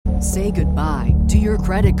Say goodbye to your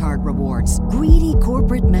credit card rewards. Greedy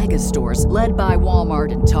corporate mega stores, led by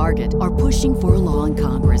Walmart and Target, are pushing for a law in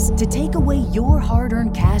Congress to take away your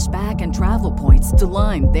hard-earned cash back and travel points to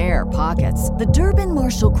line their pockets. The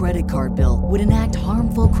Durbin-Marshall credit card bill would enact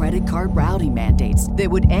harmful credit card routing mandates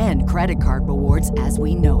that would end credit card rewards as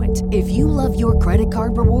we know it. If you love your credit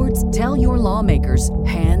card rewards, tell your lawmakers,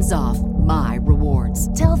 hands off my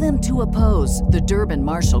rewards. Tell them to oppose the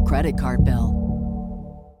Durbin-Marshall credit card bill.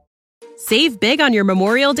 Save big on your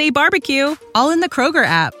Memorial Day barbecue, all in the Kroger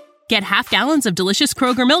app. Get half gallons of delicious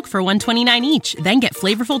Kroger milk for $1.29 each. Then get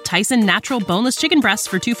flavorful Tyson natural boneless chicken breasts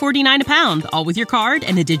for $2.49 a pound, all with your card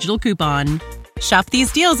and a digital coupon. Shop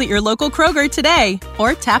these deals at your local Kroger today,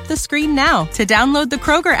 or tap the screen now to download the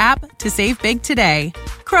Kroger app to save big today.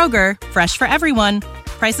 Kroger, fresh for everyone.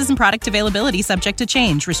 Prices and product availability subject to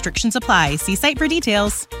change. Restrictions apply. See site for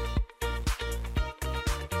details.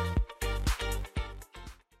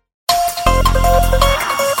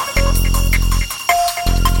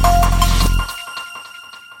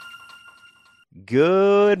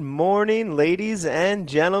 Good morning, ladies and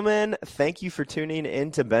gentlemen. Thank you for tuning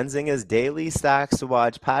in to Benzinga's Daily Stocks to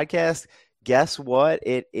Watch podcast. Guess what?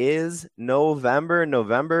 It is November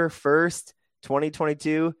 1st,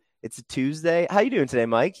 2022. It's a Tuesday. How you doing today,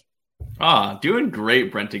 Mike? Doing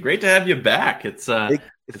great, Brenty. Great to have you back. It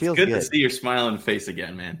feels good to see your smiling face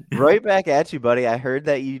again, man. Right back at you, buddy. I heard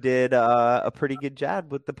that you did a pretty good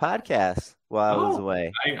job with the podcast while I was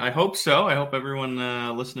away. I hope so. I hope everyone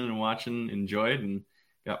listening and watching enjoyed and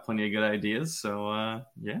got plenty of good ideas. So,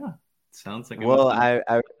 yeah, sounds like I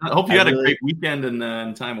hope you had a great weekend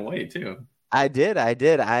and time away, too. I did.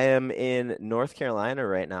 I am in North Carolina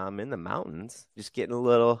right now. I'm in the mountains, just getting a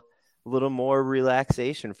little more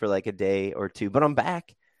relaxation for like a day or two. But I'm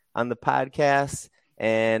back on the podcast,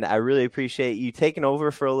 and I really appreciate you taking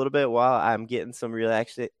over for a little bit while I'm getting some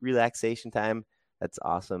relaxation time. That's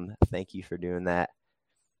awesome. Thank you for doing that.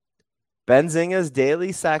 Benzinga's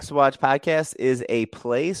Daily Stocks to Watch podcast is a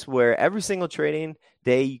place where every single trading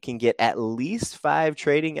day you can get at least 5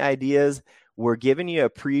 trading ideas. We're giving you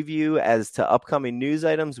a preview as to upcoming news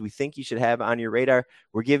items we think you should have on your radar.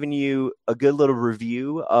 We're giving you a good little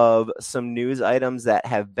review of some news items that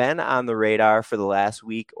have been on the radar for the last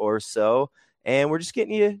week or so. And we're just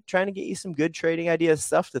trying to get you some good trading ideas,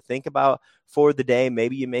 stuff to think about for the day.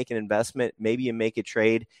 Maybe you make an investment, maybe you make a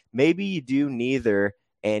trade, maybe you do neither,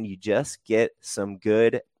 and you just get some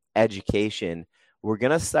good education. We're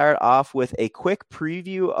going to start off with a quick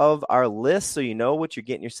preview of our list so you know what you're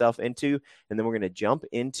getting yourself into, and then we're going to jump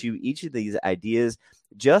into each of these ideas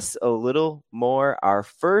just a little more. Our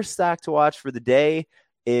first stock to watch for the day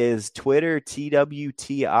is Twitter,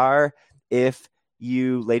 TWTR. If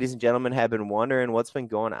you, ladies and gentlemen, have been wondering what's been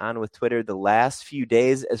going on with Twitter the last few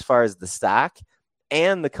days as far as the stock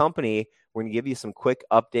and the company, we're going to give you some quick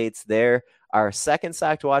updates there. Our second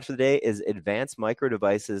stock to watch for the day is Advanced Micro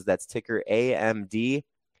Devices. That's ticker AMD.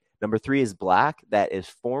 Number 3 is Black. That is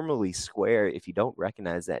formerly Square. If you don't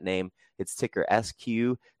recognize that name, it's ticker SQ.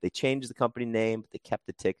 They changed the company name, but they kept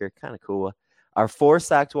the ticker. Kind of cool. Our fourth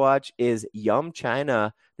stock to watch is Yum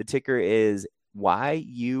China. The ticker is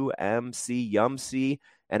YUMC.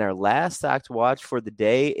 And our last stock to watch for the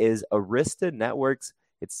day is Arista Networks.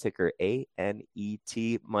 It's ticker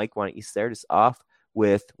ANET. Mike, why don't you start us off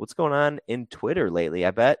with what's going on in Twitter lately?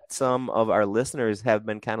 I bet some of our listeners have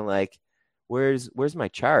been kind of like, where's my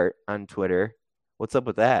chart on Twitter? What's up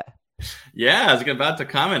with that? Yeah, I was about to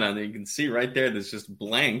comment on it. You can see right there, there's just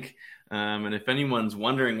blank. And if anyone's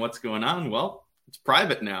wondering what's going on, well, it's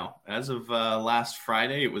private now. As of last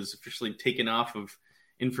Friday, it was officially taken off of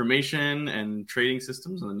information and trading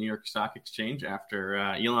systems on the New York Stock Exchange after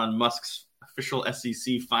Elon Musk's official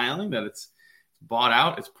SEC filing that it's bought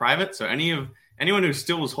out. It's private. So anyone who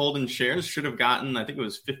still was holding shares should have gotten, I think it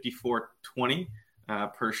was $54.20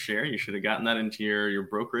 per share. You should have gotten that into your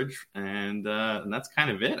brokerage, and that's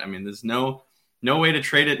kind of it. I mean, there's no way to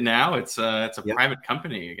trade it now. It's a private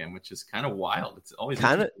company again, which is kind of wild. It's always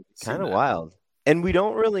kind of wild. And we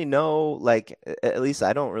don't really know, like, at least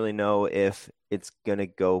I don't really know if it's going to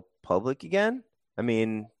go public again. I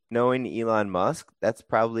mean, knowing Elon Musk, that's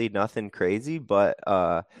probably nothing crazy, but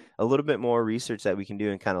a little bit more research that we can do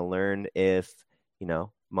and kind of learn if,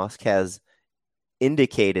 Musk has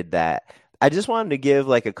indicated that. I just wanted to give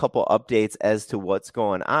like a couple updates as to what's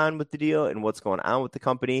going on with the deal and what's going on with the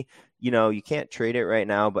company. You can't trade it right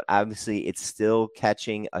now, but obviously it's still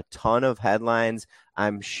catching a ton of headlines.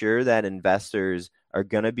 I'm sure that investors are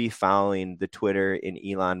going to be following the Twitter and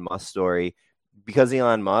Elon Musk story because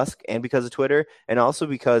Elon Musk and because of Twitter, and also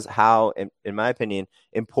because how, in my opinion,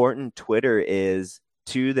 important Twitter is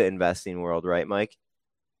to the investing world, right, Mike?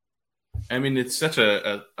 I mean, it's such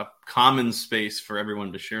a common space for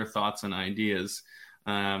everyone to share thoughts and ideas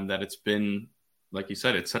that it's been, like you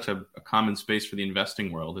said, it's such a common space for the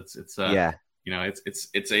investing world. It's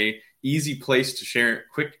a easy place to share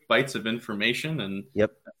quick bites of information. And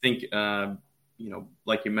Yep. I think,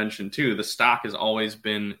 like you mentioned too, the stock has always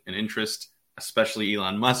been an interest, especially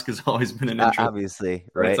Elon Musk has always been an interest. Obviously,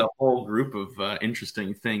 right? It's a whole group of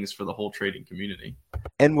interesting things for the whole trading community.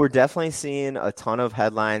 And we're definitely seeing a ton of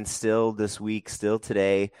headlines still this week, still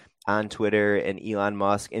today on Twitter and Elon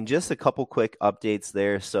Musk. And just a couple quick updates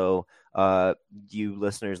there. So you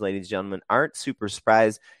listeners, ladies and gentlemen, aren't super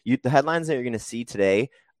surprised. The headlines that you're going to see today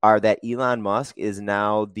are that Elon Musk is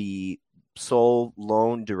now the sole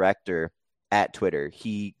lone director at Twitter.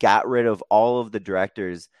 He got rid of all of the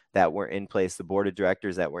directors that were in place, the board of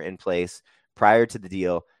directors that were in place prior to the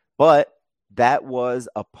deal. But that was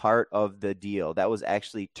a part of the deal. That was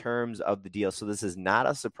actually terms of the deal. So this is not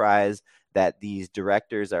a surprise that these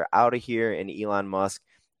directors are out of here and Elon Musk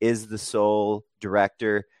is the sole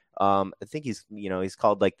director. I think he's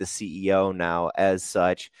called like the CEO now as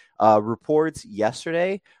such. Reports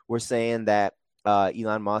yesterday were saying that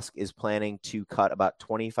Elon Musk is planning to cut about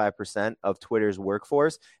 25% of Twitter's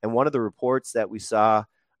workforce. And one of the reports that we saw,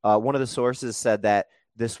 one of the sources said that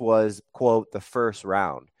this was, quote, the first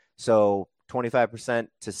round. So 25%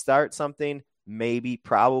 to start something, maybe,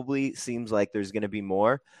 probably seems like there's going to be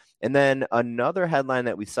more. And then another headline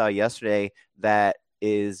that we saw yesterday that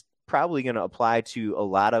is probably going to apply to a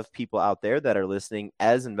lot of people out there that are listening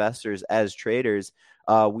as investors, as traders.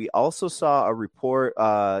 We also saw a report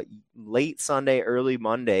late Sunday, early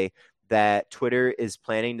Monday, that Twitter is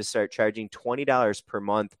planning to start charging $20 per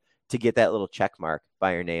month to get that little check mark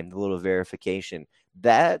by your name, the little verification.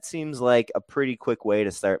 That seems like a pretty quick way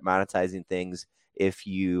to start monetizing things if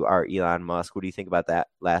you are Elon Musk. What do you think about that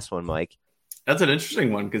last one, Mike? That's an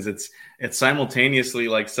interesting one because it's simultaneously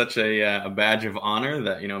like such a badge of honor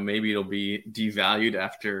that, maybe it'll be devalued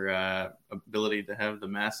after ability to have the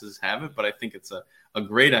masses have it. But I think it's a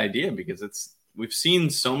great idea because we've seen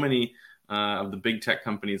so many of the big tech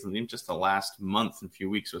companies in just the last month and few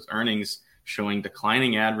weeks with earnings showing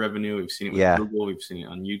declining ad revenue. We've seen it with Google. We've seen it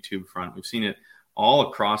on YouTube front. We've seen it all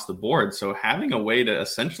across the board. So having a way to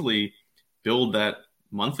essentially build that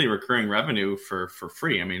monthly recurring revenue for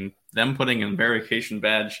free. I mean, them putting a verification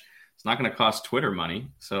badge, it's not going to cost Twitter money.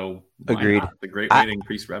 So agreed. It's a great way to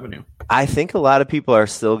increase revenue. I think a lot of people are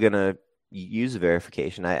still going to use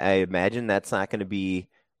verification. I imagine that's not going to be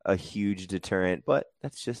a huge deterrent, but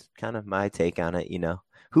that's just kind of my take on it.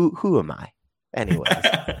 Who am I? Anyways.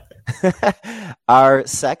 Our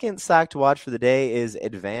second stock to watch for the day is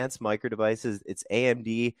Advanced Micro Devices. It's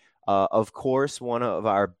AMD. Of course, one of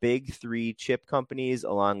our big three chip companies,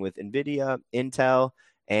 along with NVIDIA, Intel,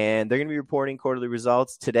 and they're going to be reporting quarterly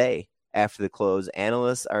results today after the close.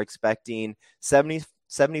 Analysts are expecting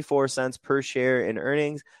 74 cents per share in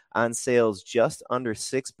earnings on sales just under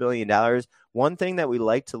 $6 billion. One thing that we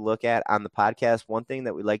like to look at on the podcast, one thing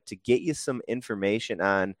that we like to get you some information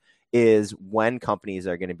on is when companies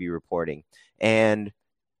are going to be reporting. And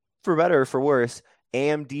for better or for worse,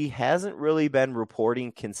 AMD hasn't really been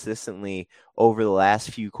reporting consistently over the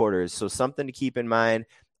last few quarters. So something to keep in mind,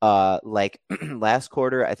 like last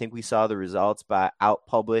quarter, I think we saw the results out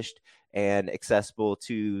published and accessible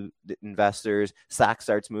to the investors. Stock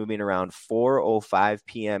starts moving around 4:05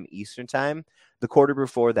 p.m. Eastern time. The quarter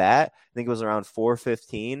before that, I think it was around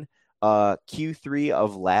 4:15. Q3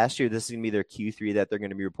 of last year, this is going to be their Q3 that they're going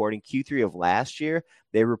to be reporting. Q3 of last year,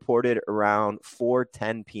 they reported around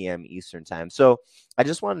 4:10 p.m. Eastern time. So I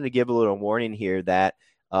just wanted to give a little warning here that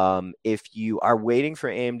if you are waiting for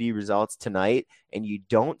AMD results tonight and you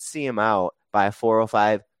don't see them out by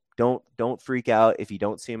 4:05, don't freak out. If you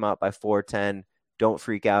don't see them out by 4:10, don't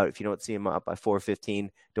freak out. If you don't see them out by 4:15,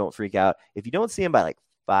 don't freak out. If you don't see them by like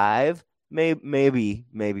 5, maybe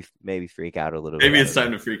freak out a little bit. Maybe it's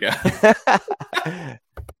time to freak out.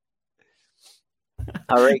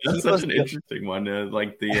 All right, that's such an interesting one.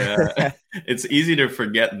 It's easy to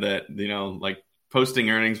forget that like posting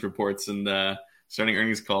earnings reports and starting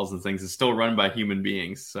earnings calls and things is still run by human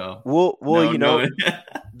beings. So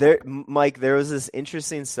Mike, there was this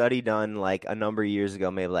interesting study done like a number of years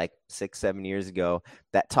ago, maybe like 6-7 years ago,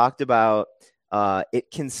 that talked about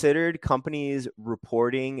it considered companies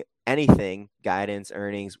reporting anything, guidance,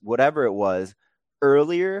 earnings, whatever it was,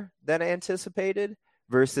 earlier than anticipated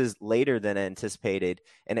versus later than anticipated.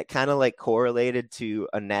 And it kind of like correlated to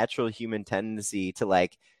a natural human tendency to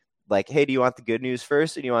like, hey, do you want the good news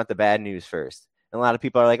first or do you want the bad news first? And a lot of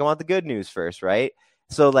people are like, I want the good news first, right?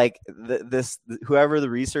 So like whoever the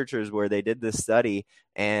researchers were, they did this study,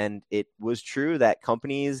 and it was true that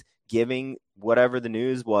companies giving whatever the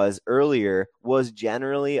news was earlier was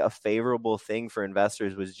generally a favorable thing for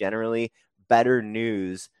investors, was generally better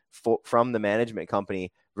news from the management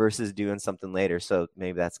company versus doing something later. So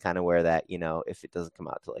maybe that's kind of where that, if it doesn't come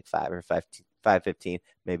out to like 5 or 5:15,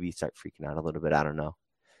 maybe you start freaking out a little bit. I don't know.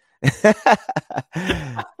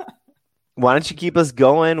 Why don't you keep us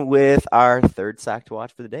going with our third stock to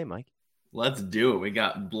watch for the day, Mike? Let's do it. We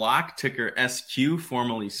got Block, ticker SQ,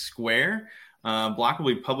 formerly Square. Block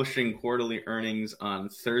will be publishing quarterly earnings on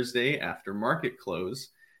Thursday after market close.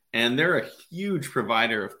 And they're a huge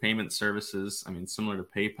provider of payment services. I mean, similar to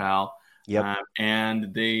PayPal. Yep.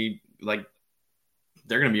 And they're going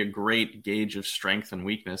to be a great gauge of strength and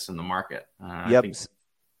weakness in the market. Yep. I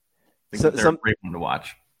think they're a great one to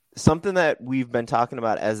watch. Something that we've been talking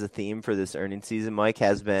about as a theme for this earnings season, Mike,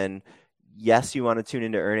 has been, yes, you want to tune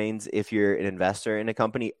into earnings if you're an investor in a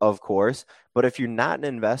company, of course. But if you're not an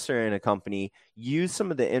investor in a company, use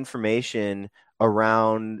some of the information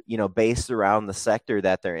around, based around the sector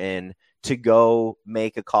that they're in to go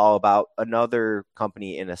make a call about another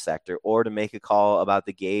company in a sector, or to make a call about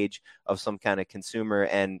the gauge of some kind of consumer.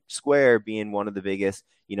 And Square, being one of the biggest,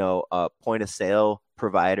 point of sale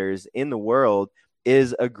providers in the world,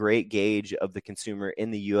 is a great gauge of the consumer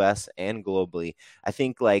in the US and globally. I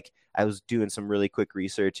think I was doing some really quick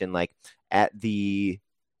research, and I think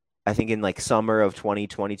in summer of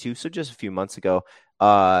 2022, so just a few months ago,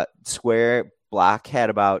 Square Block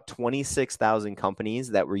had about 26,000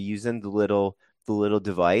 companies that were using the little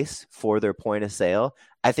device for their point of sale.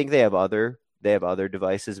 I think they have other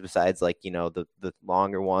devices besides the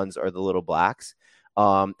longer ones or the little blocks.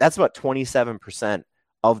 That's about 27%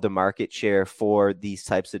 of the market share for these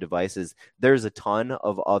types of devices. There's a ton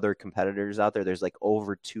of other competitors out there. There's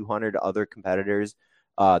over 200 other competitors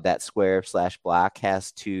that Square/Block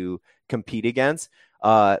has to compete against.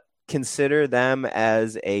 Consider them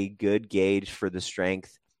as a good gauge for the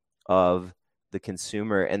strength of the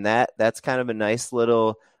consumer. And that's kind of a nice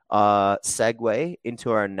little segue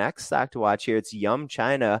into our next stock to watch here. It's Yum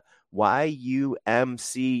China,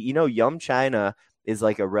 YUMC. Yum China is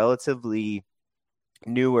a relatively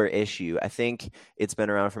newer issue. I think it's been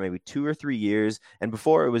around for maybe 2 or 3 years, and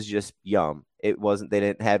before it was just Yum. It wasn't. They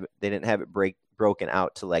didn't have it broken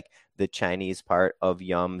out to the Chinese part of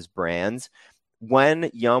Yum's brands. When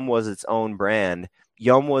Yum was its own brand,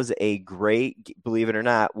 Yum was believe it or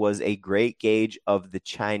not, was a great gauge of the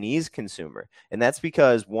Chinese consumer, and that's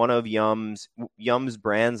because one of Yum's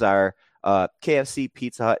brands are KFC,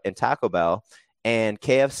 Pizza Hut, and Taco Bell, and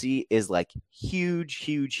KFC is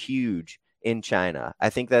huge in China. I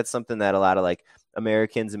think that's something that a lot of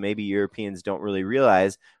Americans and maybe Europeans don't really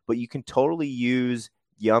realize, but you can totally use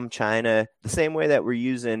Yum China the same way that we're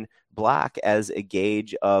using Block as a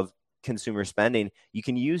gauge of consumer spending. You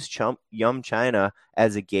can use Yum China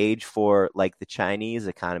as a gauge for the Chinese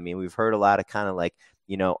economy. We've heard a lot of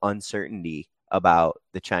uncertainty about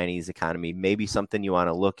the Chinese economy. Maybe something you want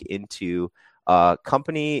to look into.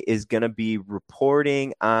 Company is going to be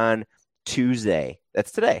reporting on Tuesday.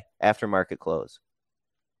 That's today, after market close.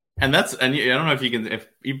 And I don't know if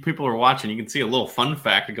people are watching, you can see a little fun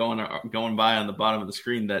fact going by on the bottom of the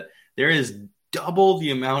screen, that there is double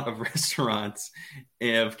the amount of restaurants,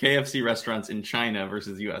 of KFC restaurants in China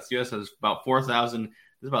versus the US. The US has about 4,000.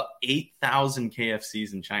 There's about 8,000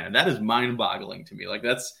 KFCs in China. That is mind-boggling to me.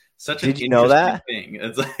 That's such an interesting thing.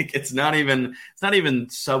 It's it's not even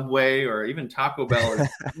Subway or even Taco Bell is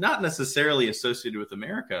not necessarily associated with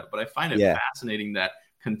America, but I find it fascinating that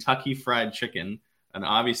Kentucky Fried Chicken, an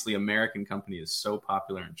obviously American company, is so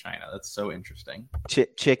popular in China. That's so interesting.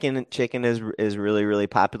 Chicken is really, really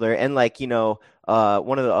popular. And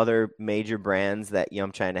one of the other major brands that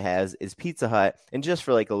Yum China has is Pizza Hut. And just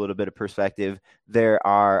for a little bit of perspective, there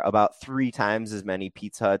are about 3 times as many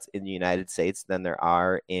Pizza Huts in the United States than there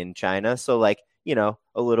are in China. So a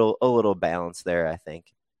little balance there, I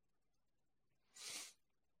think.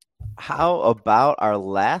 How about our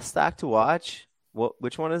last stock to watch?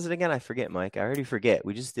 Which one is it again? I forget, Mike. I already forget.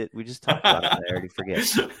 We just talked about it. I already forget.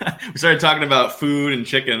 We started talking about food and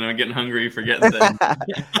chicken, and I'm getting hungry, forgetting things.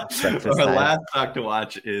 Our last stock to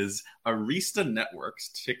watch is Arista Networks,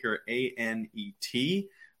 ticker ANET.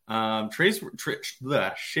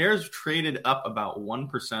 Shares traded up about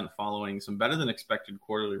 1% following some better than expected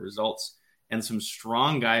quarterly results and some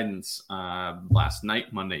strong guidance last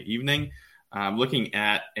night, Monday evening. Looking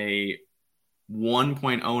at a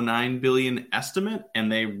 1.09 billion estimate, and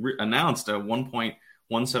they announced a 1.175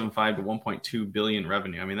 to 1.2 billion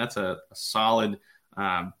revenue. I mean, that's a solid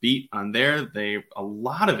beat on there. A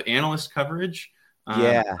lot of analyst coverage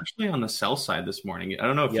Especially on the sell side this morning. I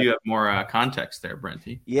don't know if you have more context there,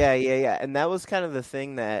 Brenty. Yeah. And that was kind of the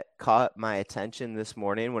thing that caught my attention this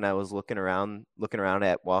morning when I was looking around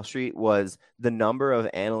at Wall Street was the number of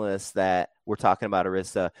analysts that were talking about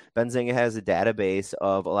Arista. Benzinga has a database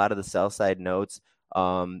of a lot of the sell side notes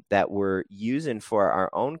that we're using for our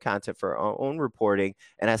own content, for our own reporting.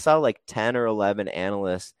 And I saw like 10 or 11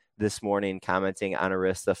 analysts this morning commenting on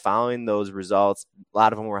Arista following those results. A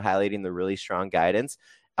lot of them were highlighting the really strong guidance.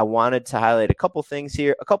 I wanted to highlight a couple things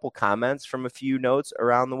here, a couple comments from a few notes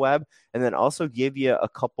around the web, and then also give you a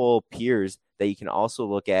couple peers that you can also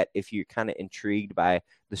look at if you're kind of intrigued by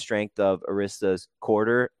the strength of Arista's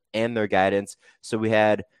quarter and their guidance. So we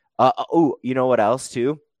had, you know what else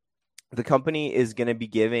too? The company is going to be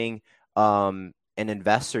giving an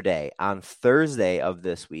investor day on Thursday of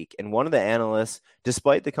this week. And one of the analysts,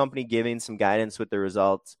 despite the company giving some guidance with the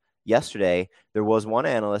results yesterday, there was one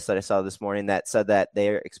analyst that I saw this morning that said that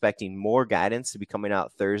they're expecting more guidance to be coming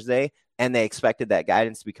out Thursday, and they expected that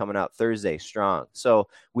guidance to be coming out Thursday strong. So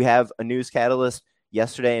we have a news catalyst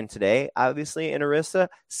yesterday and today, obviously, in Arista.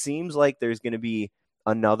 Seems like there's going to be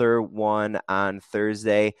another one on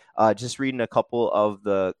Thursday. Just reading a couple of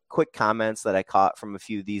the quick comments that I caught from a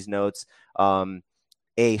few of these notes.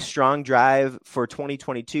 A strong drive for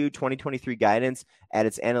 2022-2023 guidance at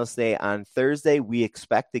its analyst day on Thursday. We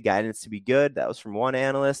expect the guidance to be good. That was from one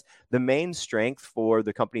analyst. The main strength for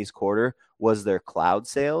the company's quarter was their cloud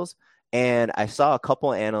sales. And I saw a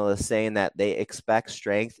couple analysts saying that they expect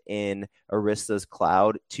strength in Arista's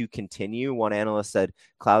cloud to continue. One analyst said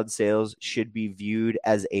cloud sales should be viewed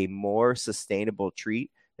as a more sustainable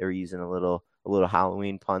treat. They were using a little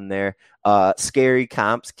Halloween pun there. Scary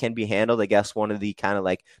comps can be handled. I guess one of the kind of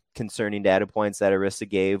like concerning data points that Arista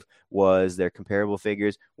gave was their comparable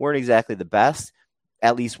figures weren't exactly the best.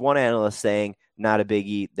 At least one analyst saying not a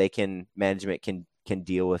biggie. Management can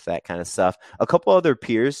deal with that kind of stuff. A couple other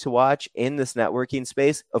peers to watch in this networking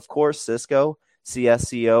space. Of course, Cisco,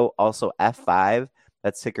 CSCO, also F5.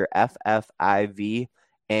 That's ticker FFIV.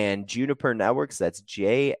 And Juniper Networks, that's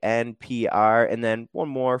JNPR. And then one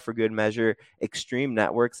more for good measure, Extreme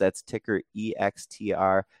Networks, that's ticker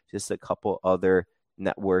EXTR. Just a couple other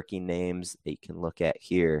networking names that you can look at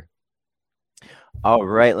here. All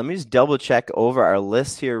right, let me just double check over our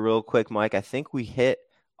list here real quick, Mike. I think we hit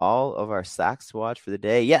all of our stocks to watch for the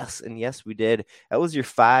day. Yes, we did. That was your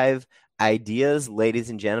 5 ideas.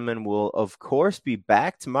 Ladies and gentlemen, we'll of course be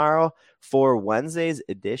back tomorrow for Wednesday's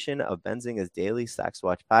edition of Benzinga's Daily Stocks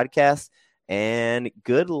Watch podcast. And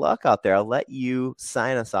good luck out there. I'll let you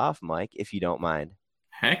sign us off, Mike, if you don't mind.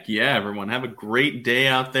 Heck yeah, everyone. Have a great day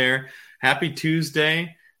out there. Happy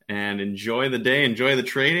Tuesday, and enjoy the day, enjoy the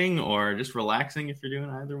trading, or just relaxing if you're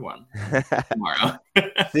doing either one tomorrow.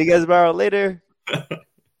 See you guys tomorrow. Later.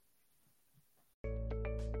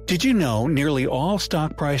 Did you know nearly all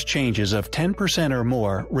stock price changes of 10% or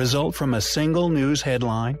more result from a single news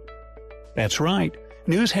headline? That's right.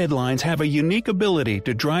 News headlines have a unique ability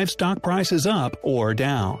to drive stock prices up or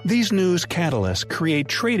down. These news catalysts create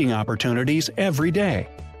trading opportunities every day.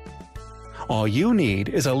 All you need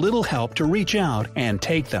is a little help to reach out and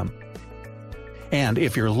take them. And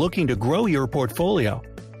if you're looking to grow your portfolio,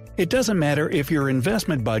 it doesn't matter if your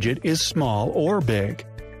investment budget is small or big.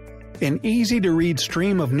 An easy-to-read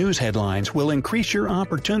stream of news headlines will increase your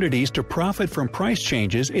opportunities to profit from price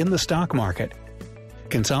changes in the stock market,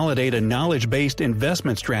 consolidate a knowledge-based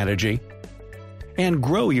investment strategy, and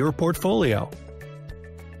grow your portfolio.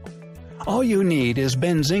 All you need is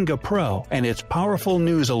Benzinga Pro and its powerful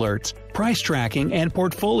news alerts, price tracking, and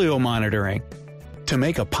portfolio monitoring to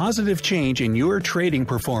make a positive change in your trading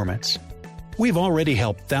performance. We've already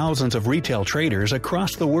helped thousands of retail traders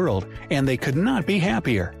across the world, and they could not be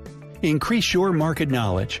happier. Increase your market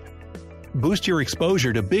knowledge, boost your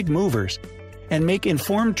exposure to big movers, and make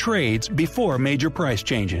informed trades before major price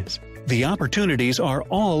changes. The opportunities are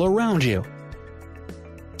all around you.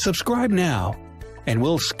 Subscribe now, and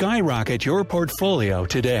we'll skyrocket your portfolio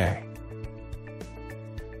today.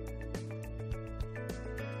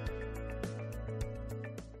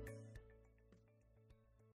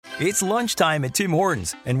 It's lunchtime at Tim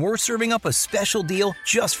Hortons, and we're serving up a special deal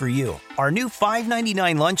just for you. Our new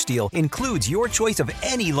 $5.99 lunch deal includes your choice of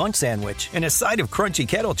any lunch sandwich and a side of crunchy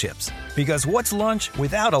kettle chips. Because what's lunch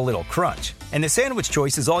without a little crunch? And the sandwich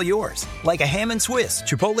choice is all yours, like a ham and Swiss,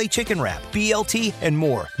 Chipotle chicken wrap, BLT, and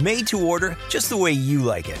more, made to order just the way you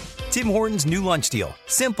like it. Tim Hortons' new lunch deal.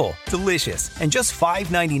 Simple, delicious, and just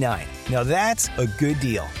 $5.99. Now that's a good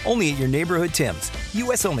deal. Only at your neighborhood Tim's.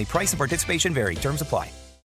 U.S. only. Price and participation vary. Terms apply.